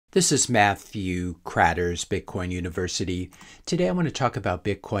This is Matthew Kratter's Bitcoin University. Today I want to talk about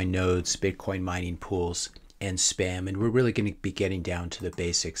Bitcoin nodes, Bitcoin mining pools, and spam. And we're really going to be getting down to the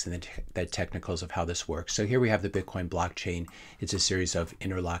basics and the technicals of how this works. So here we have the Bitcoin blockchain. It's a series of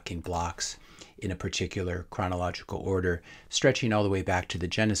interlocking blocks in a particular chronological order, stretching all the way back to the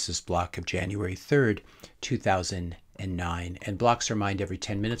Genesis block of January 3rd, 2009. And blocks are mined every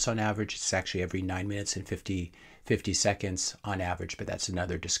 10 minutes on average. It's actually every 9 minutes and 50 seconds on average, but that's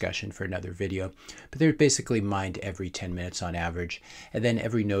another discussion for another video. But they're basically mined every 10 minutes on average. And then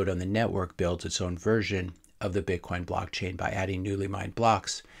every node on the network builds its own version of the Bitcoin blockchain by adding newly mined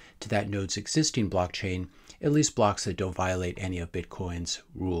blocks to that node's existing blockchain, at least blocks that don't violate any of Bitcoin's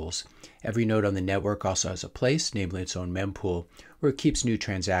rules. Every node on the network also has a place, namely its own mempool, where it keeps new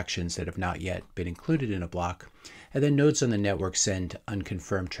transactions that have not yet been included in a block. And then nodes on the network send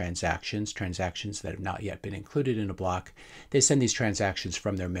unconfirmed transactions that have not yet been included in a block. They send these transactions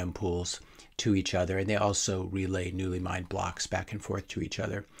from their mempools to each other, and they also relay newly mined blocks back and forth to each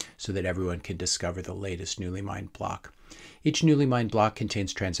other so that everyone can discover the latest newly mined block. Each newly mined block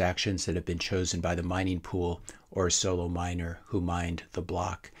contains transactions that have been chosen by the mining pool or a solo miner who mined the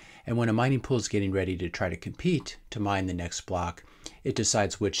block. And when a mining pool is getting ready to try to compete to mine the next block, it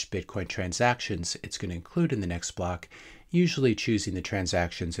decides which Bitcoin transactions it's going to include in the next block, usually choosing the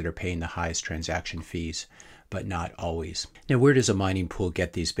transactions that are paying the highest transaction fees, but not always. Now, where does a mining pool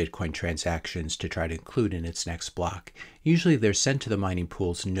get these Bitcoin transactions to try to include in its next block? Usually they're sent to the mining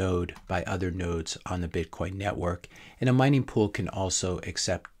pool's node by other nodes on the Bitcoin network, and a mining pool can also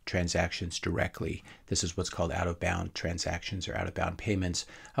accept transactions directly. This is what's called out-of-bound transactions or out-of-bound payments.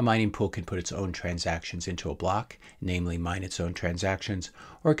 A mining pool can put its own transactions into a block, namely mine its own transactions,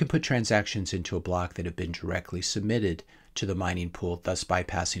 or it can put transactions into a block that have been directly submitted to the mining pool, thus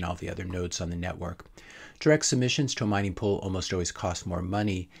bypassing all the other nodes on the network. Direct submissions to a mining pool almost always cost more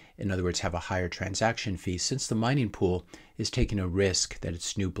money, in other words, have a higher transaction fee, since the mining pool is taking a risk that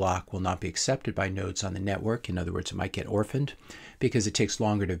its new block will not be accepted by nodes on the network. In other words, it might get orphaned because it takes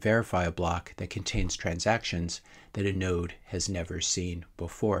longer to verify a block that contains transactions that a node has never seen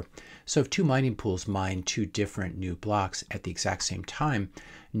before. So if two mining pools mine two different new blocks at the exact same time,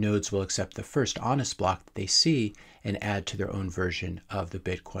 nodes will accept the first honest block that they see and add to their own version of the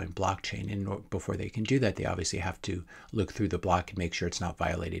Bitcoin blockchain. And before they can do that, they obviously have to look through the block and make sure it's not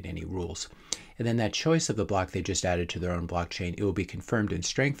violated any rules. And then that choice of the block they just added to their own blockchain, it will be confirmed and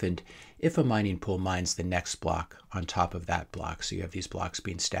strengthened if a mining pool mines the next block on top of that block. So you have these blocks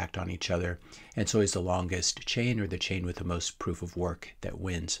being stacked on each other, and it's always the longest chain or the chain with the most proof of work that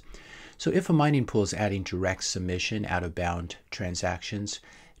wins. So if a mining pool is adding direct submission out-of-bound transactions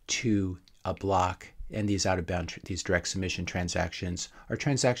to a block, and these direct submission transactions are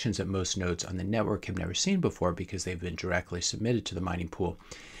transactions that most nodes on the network have never seen before because they've been directly submitted to the mining pool,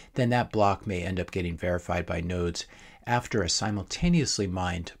 then that block may end up getting verified by nodes after a simultaneously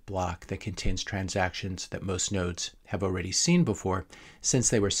mined block that contains transactions that most nodes have already seen before, since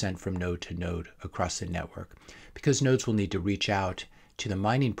they were sent from node to node across the network. Because nodes will need to reach out to the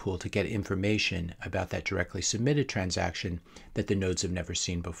mining pool to get information about that directly submitted transaction that the nodes have never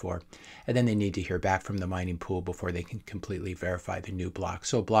seen before. And then they need to hear back from the mining pool before they can completely verify the new block.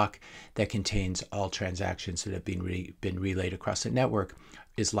 So a block that contains all transactions that have been relayed across the network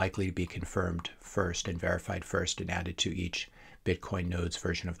is likely to be confirmed first and verified first and added to each Bitcoin node's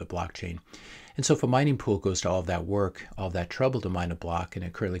version of the blockchain. And so if a mining pool goes to all of that work, all of that trouble to mine a block, and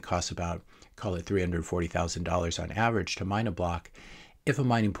it currently costs about, call it $340,000 on average to mine a block, if a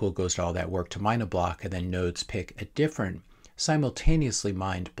mining pool goes to all that work to mine a block and then nodes pick a different simultaneously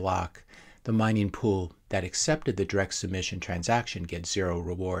mined block, the mining pool that accepted the direct submission transaction gets zero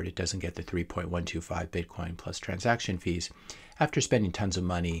reward. It doesn't get the 3.125 Bitcoin plus transaction fees after spending tons of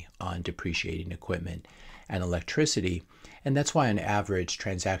money on depreciating equipment and electricity. And that's why on average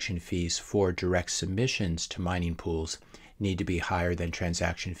transaction fees for direct submissions to mining pools need to be higher than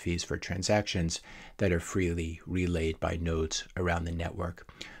transaction fees for transactions that are freely relayed by nodes around the network.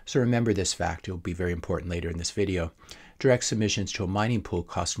 So remember this fact. It will be very important later in this video. Direct submissions to a mining pool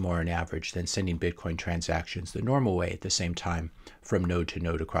cost more on average than sending Bitcoin transactions the normal way at the same time from node to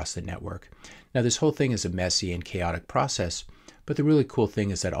node across the network. Now, this whole thing is a messy and chaotic process, but the really cool thing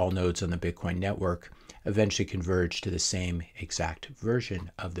is that all nodes on the Bitcoin network eventually converge to the same exact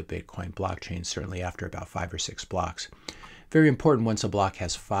version of the Bitcoin blockchain, certainly after about 5 or 6 blocks. Very important, once a block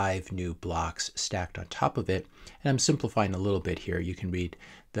has 5 new blocks stacked on top of it, and I'm simplifying a little bit here. You can read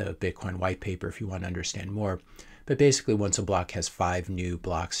the Bitcoin white paper if you want to understand more. But basically, once a block has 5 new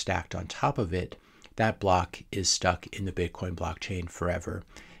blocks stacked on top of it, that block is stuck in the Bitcoin blockchain forever.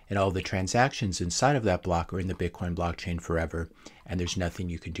 and all the transactions inside of that block are in the Bitcoin blockchain forever, and there's nothing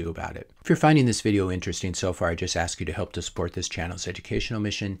you can do about it. If you're finding this video interesting so far, I just ask you to help to support this channel's educational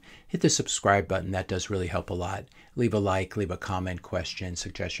mission. Hit the subscribe button. That does really help a lot. Leave a like, leave a comment, question,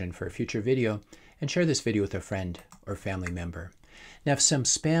 suggestion for a future video, and share this video with a friend or family member. Now, if some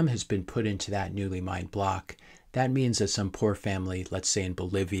spam has been put into that newly mined block, that means that some poor family, let's say in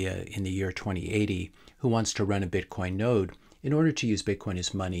Bolivia in the year 2080, who wants to run a Bitcoin node, in order to use Bitcoin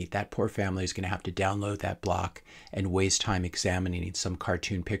as money, that poor family is going to have to download that block and waste time examining some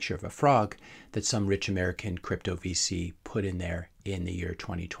cartoon picture of a frog that some rich American crypto VC put in there in the year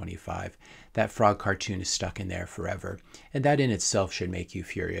 2025. That frog cartoon is stuck in there forever, and that in itself should make you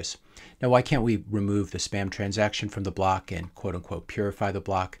furious. Now, why can't we remove the spam transaction from the block and quote-unquote purify the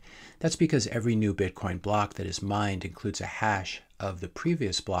block? That's because every new Bitcoin block that is mined includes a hash of the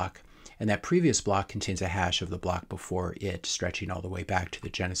previous block, and that previous block contains a hash of the block before it, stretching all the way back to the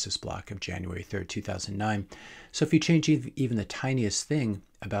Genesis block of January 3rd, 2009. So if you change even the tiniest thing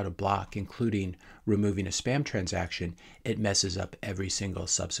about a block, including removing a spam transaction, it messes up every single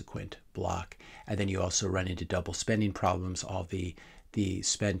subsequent block. And then you also run into double spending problems. All the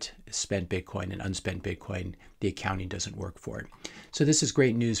spent Bitcoin and unspent Bitcoin, the accounting doesn't work for it. So this is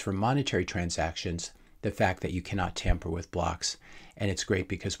great news for monetary transactions, the fact that you cannot tamper with blocks. And it's great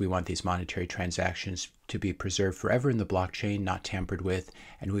because we want these monetary transactions to be preserved forever in the blockchain, not tampered with,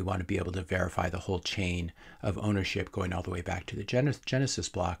 and we want to be able to verify the whole chain of ownership going all the way back to the Genesis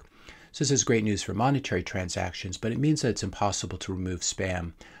block. So this is great news for monetary transactions, but it means that it's impossible to remove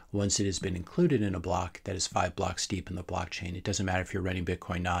spam once it has been included in a block that is 5 blocks deep in the blockchain. It doesn't matter if you're running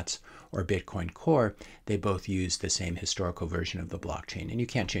Bitcoin Knots or Bitcoin Core, they both use the same historical version of the blockchain, and you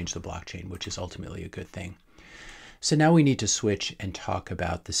can't change the blockchain, which is ultimately a good thing. So now we need to switch and talk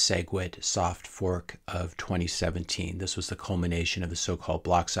about the SegWit soft fork of 2017. This was the culmination of the so-called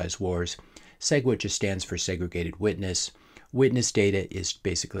block size wars. SegWit just stands for segregated witness. Witness data is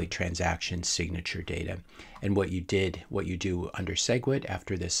basically transaction signature data. And what you do under SegWit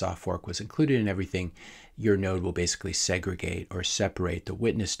after this soft fork was included in everything, your node will basically segregate or separate the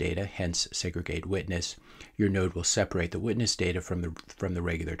witness data, hence segregate witness. Your node will separate the witness data from the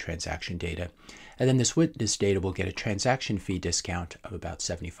regular transaction data. And then this witness data will get a transaction fee discount of about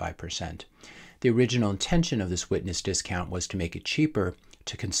 75%. The original intention of this witness discount was to make it cheaper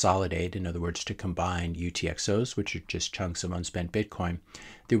to consolidate, in other words, to combine UTXOs, which are just chunks of unspent Bitcoin.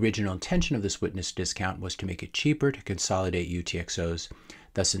 The original intention of this witness discount was to make it cheaper to consolidate UTXOs,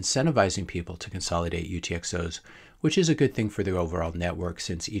 thus incentivizing people to consolidate UTXOs, which is a good thing for the overall network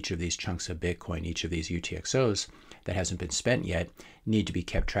since each of these chunks of Bitcoin, each of these UTXOs that hasn't been spent yet, need to be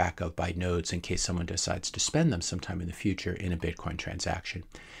kept track of by nodes in case someone decides to spend them sometime in the future in a Bitcoin transaction.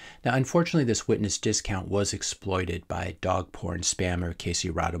 Now, unfortunately, this witness discount was exploited by dog porn spammer Casey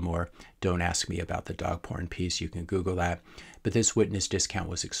Rodamore. Don't ask me about the dog porn piece. You can Google that. But this witness discount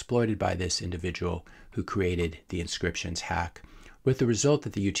was exploited by this individual who created the inscriptions hack, with the result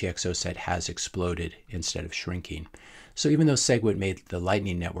that the UTXO set has exploded instead of shrinking. So even though SegWit made the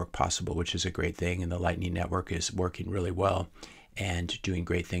Lightning Network possible, which is a great thing, and the Lightning Network is working really well and doing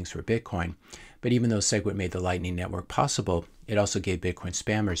great things for Bitcoin, but even though SegWit made the Lightning Network possible, it also gave Bitcoin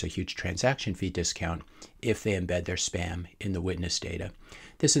spammers a huge transaction fee discount if they embed their spam in the witness data.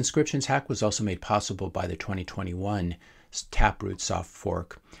 This inscriptions hack was also made possible by the 2021 Taproot soft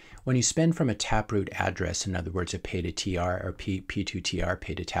fork. When you spend from a Taproot address, in other words, a pay to TR or P2TR,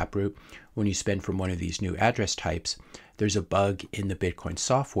 pay to Taproot, when you spend from one of these new address types, there's a bug in the Bitcoin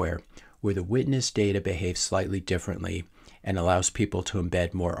software where the witness data behaves slightly differently and allows people to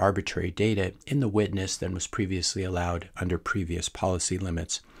embed more arbitrary data in the witness than was previously allowed under previous policy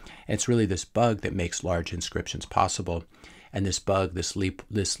limits. And it's really this bug that makes large inscriptions possible. And this bug, this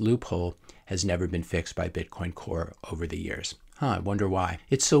loophole, has never been fixed by Bitcoin Core over the years. I wonder why.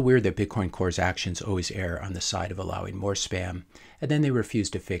 It's so weird that Bitcoin Core's actions always err on the side of allowing more spam, and then they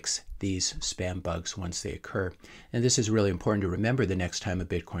refuse to fix these spam bugs once they occur. And this is really important to remember the next time a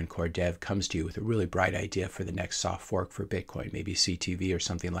Bitcoin Core dev comes to you with a really bright idea for the next soft fork for Bitcoin, maybe CTV or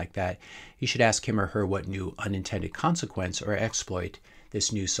something like that. You should ask him or her what new unintended consequence or exploit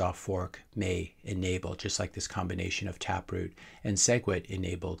this new soft fork may enable, just like this combination of Taproot and SegWit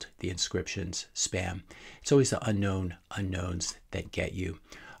enabled the inscriptions spam. It's always the unknown unknowns that get you.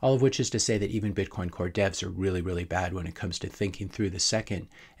 All of which is to say that even Bitcoin Core devs are really, really bad when it comes to thinking through the second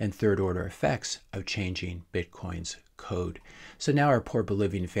and third order effects of changing Bitcoin's code. So now our poor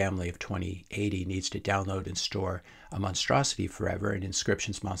Bolivian family of 2080 needs to download and store a monstrosity forever, an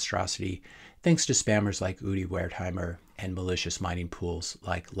inscriptions monstrosity, thanks to spammers like Udi Wertheimer and malicious mining pools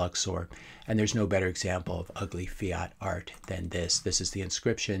like Luxor. And there's no better example of ugly fiat art than this. This is the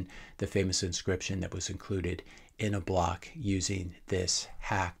inscription, the famous inscription that was included in a block using this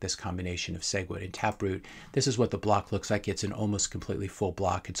hack, this combination of SegWit and Taproot. This is what the block looks like. It's an almost completely full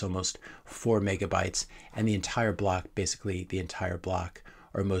block. It's almost 4 megabytes. And the entire block, basically the entire block,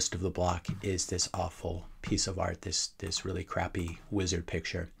 or most of the block, is this awful piece of art, this really crappy wizard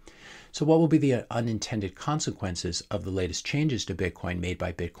picture. So what will be the unintended consequences of the latest changes to Bitcoin made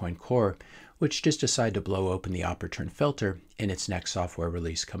by Bitcoin Core, which just decided to blow open the opportune filter in its next software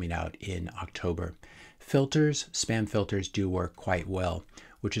release coming out in October? Filters, spam filters, do work quite well,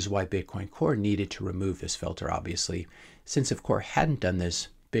 which is why Bitcoin Core needed to remove this filter, obviously. Since if Core hadn't done this,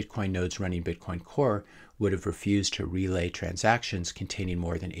 Bitcoin nodes running Bitcoin Core would have refused to relay transactions containing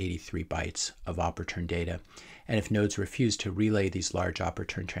more than 83 bytes of opportune data. And if nodes refuse to relay these large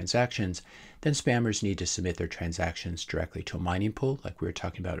opportune transactions, then spammers need to submit their transactions directly to a mining pool, like we were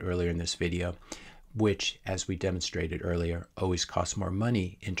talking about earlier in this video, which, as we demonstrated earlier, always costs more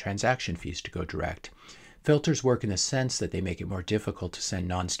money in transaction fees to go direct. Filters work in the sense that they make it more difficult to send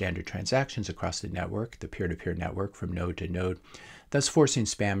non-standard transactions across the network, the peer-to-peer network, from node to node, thus forcing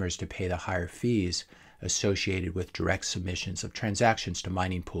spammers to pay the higher fees associated with direct submissions of transactions to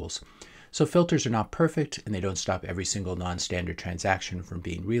mining pools. So filters are not perfect, and they don't stop every single non-standard transaction from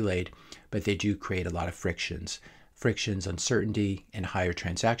being relayed, but they do create a lot of frictions, uncertainty, and higher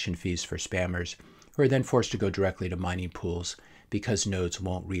transaction fees for spammers, who are then forced to go directly to mining pools because nodes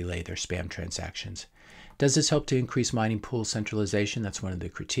won't relay their spam transactions. Does this help to increase mining pool centralization? That's one of the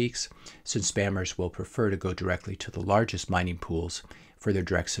critiques, since spammers will prefer to go directly to the largest mining pools for their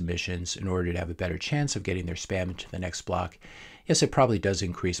direct submissions in order to have a better chance of getting their spam into the next block. Yes, it probably does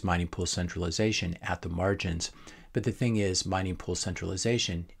increase mining pool centralization at the margins, but the thing is, mining pool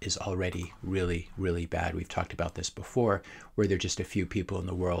centralization is already really, really bad. We've talked about this before, where there are just a few people in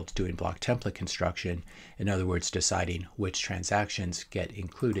the world doing block template construction, in other words, deciding which transactions get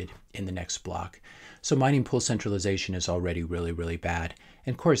included in the next block. So mining pool centralization is already really, really bad,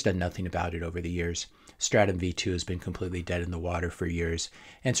 and Core's done nothing about it over the years. Stratum v2 has been completely dead in the water for years,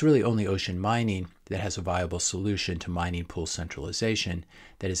 and it's really only Ocean Mining that has a viable solution to mining pool centralization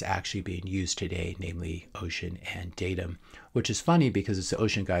that is actually being used today, namely Ocean and Datum, which is funny because it's the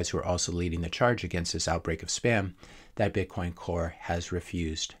Ocean guys who are also leading the charge against this outbreak of spam that Bitcoin Core has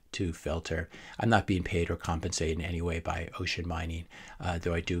refused to filter. I'm not being paid or compensated in any way by Ocean Mining,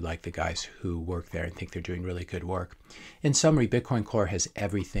 though I do like the guys who work there and think they're doing really good work. In summary, Bitcoin Core has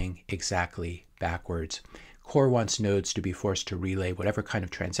everything exactly backwards. Core wants nodes to be forced to relay whatever kind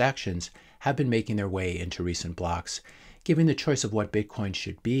of transactions have been making their way into recent blocks, giving the choice of what Bitcoin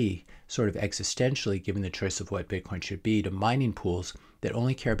should be, sort of existentially giving the choice of what Bitcoin should be to mining pools that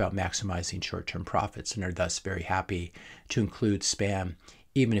only care about maximizing short-term profits and are thus very happy to include spam,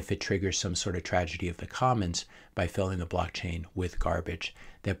 even if it triggers some sort of tragedy of the commons by filling the blockchain with garbage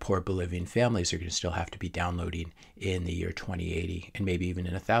that poor Bolivian families are going to still have to be downloading in the year 2080 and maybe even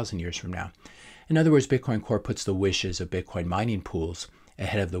in 1,000 years from now. In other words, Bitcoin Core puts the wishes of Bitcoin mining pools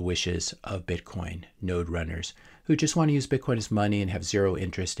ahead of the wishes of Bitcoin node runners who just want to use Bitcoin as money and have zero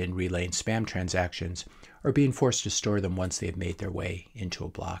interest in relaying spam transactions or being forced to store them once they have made their way into a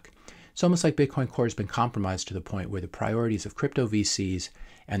block. It's almost like Bitcoin Core has been compromised to the point where the priorities of crypto VCs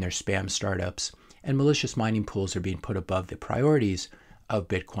and their spam startups and malicious mining pools are being put above the priorities of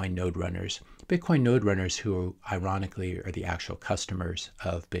Bitcoin node runners. Bitcoin node runners who, ironically, are the actual customers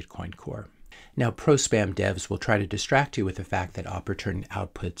of Bitcoin Core. Now, pro-spam devs will try to distract you with the fact that opportune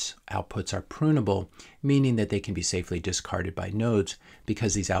outputs are prunable, meaning that they can be safely discarded by nodes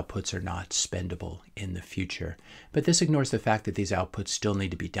because these outputs are not spendable in the future. But this ignores the fact that these outputs still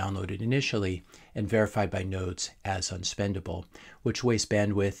need to be downloaded initially and verified by nodes as unspendable, which wastes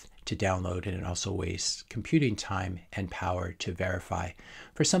bandwidth to download and it also wastes computing time and power to verify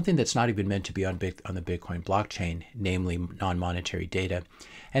for something that's not even meant to be on the Bitcoin blockchain, namely non-monetary data.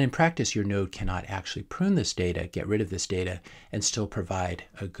 And in practice, your node cannot actually prune this data, get rid of this data, and still provide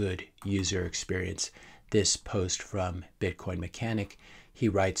a good user experience. This post from Bitcoin Mechanic He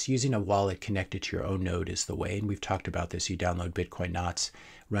writes, using a wallet connected to your own node is the way. And we've talked about this. You download Bitcoin knots,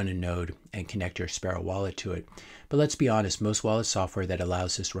 run a node, and connect your Sparrow wallet to it. But let's be honest, most wallet software that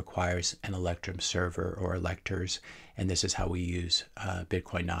allows this requires an Electrum server or electors. And this is how we use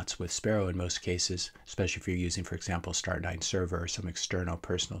Bitcoin knots with Sparrow in most cases, especially if you're using, for example, Start9 server or some external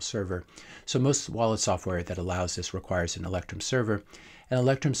personal server. So most wallet software that allows this requires an Electrum server. And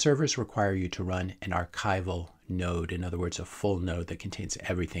Electrum servers require you to run an archival node, in other words, a full node that contains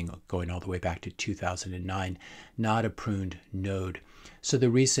everything going all the way back to 2009, not a pruned node. So the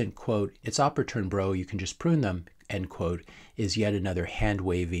recent quote, "It's opportune, bro, you can just prune them," end quote, is yet another hand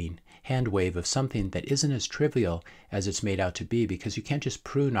wave of something that isn't as trivial as it's made out to be, because you can't just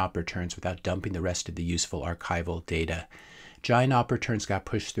prune opportunes without dumping the rest of the useful archival data. Giant opportunes got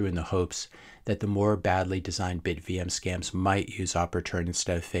pushed through in the hopes that the more badly designed BitVM scams might use opportune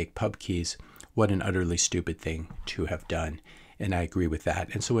instead of fake pub keys. What an utterly stupid thing to have done. And I agree with that.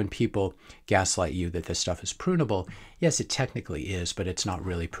 And so when people gaslight you that this stuff is prunable, yes, it technically is, but it's not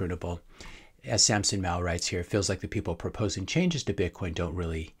really prunable. As Samson Mao writes here, it feels like the people proposing changes to Bitcoin don't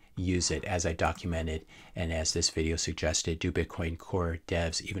really use it, as I documented and as this video suggested. Do Bitcoin Core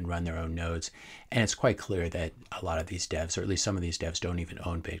devs even run their own nodes? And it's quite clear that a lot of these devs, or at least some of these devs, don't even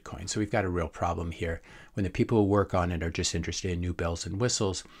own Bitcoin. So we've got a real problem here when the people who work on it are just interested in new bells and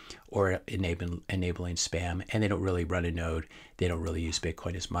whistles or enabling spam, and they don't really run a node. They don't really use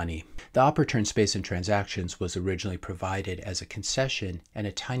Bitcoin as money. The opportune space in transactions was originally provided as a concession and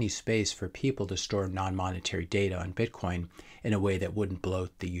a tiny space for people to store non-monetary data on Bitcoin in a way that wouldn't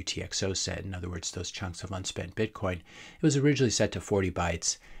bloat the UTXO set, in other words, those chunks of unspent Bitcoin. It was originally set to 40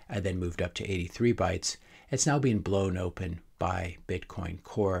 bytes and then moved up to 83 bytes. It's now being blown open by Bitcoin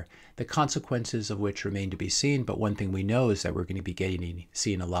Core, the consequences of which remain to be seen. But one thing we know is that we're going to be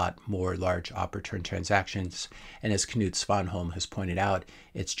seeing a lot more large opportune transactions. And as Knut Svanholm has pointed out,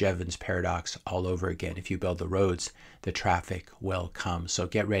 it's Jevons paradox all over again. If you build the roads, the traffic will come. So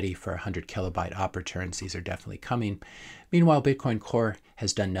get ready for 100 kilobyte opportunes. These are definitely coming. Meanwhile, Bitcoin Core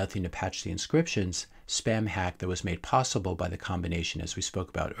has done nothing to patch the inscriptions spam hack that was made possible by the combination, as we spoke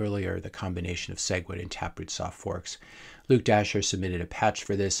about earlier, the combination of SegWit and Taproot soft forks. Luke Dasher submitted a patch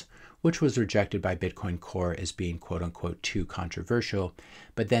for this, which was rejected by Bitcoin Core as being quote-unquote too controversial.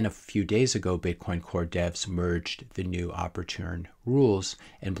 But then a few days ago, Bitcoin Core devs merged the new opportune rules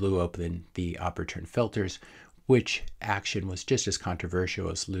and blew open the opportune filters, which action was just as controversial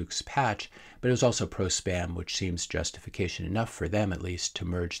as Luke's patch, but it was also pro-spam, which seems justification enough for them, at least, to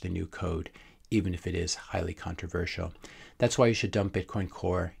merge the new code, even if it is highly controversial. That's why you should dump Bitcoin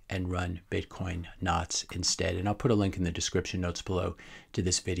Core and run Bitcoin knots instead. And I'll put a link in the description notes below to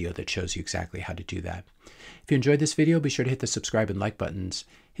this video that shows you exactly how to do that. If you enjoyed this video, be sure to hit the subscribe and like buttons.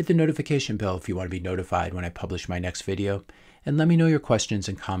 Hit the notification bell if you want to be notified when I publish my next video. And let me know your questions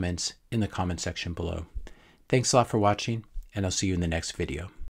and comments in the comment section below. Thanks a lot for watching, and I'll see you in the next video.